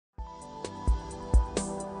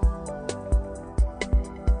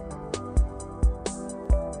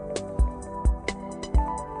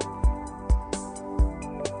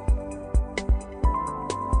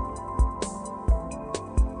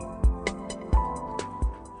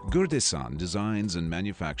Gürdesan designs and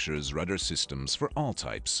manufactures rudder systems for all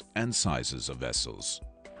types and sizes of vessels.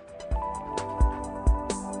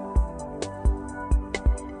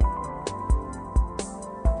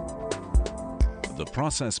 The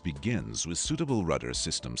process begins with suitable rudder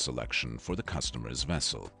system selection for the customer's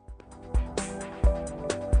vessel.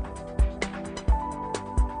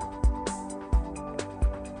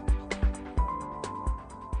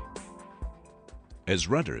 As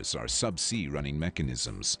rudders are subsea running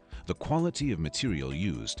mechanisms, the quality of material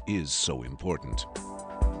used is so important.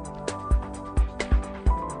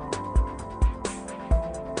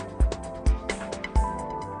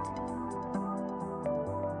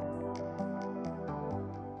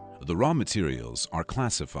 The raw materials are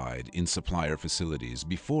classified in supplier facilities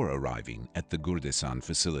before arriving at the Gürdesan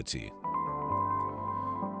facility.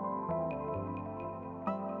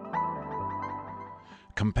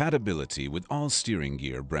 Compatibility with all steering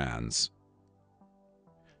gear brands.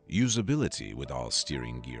 Usability with all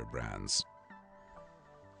steering gear brands.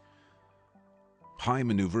 High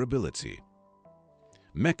maneuverability.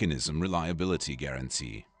 Mechanism reliability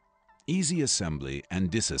guarantee. Easy assembly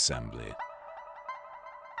and disassembly.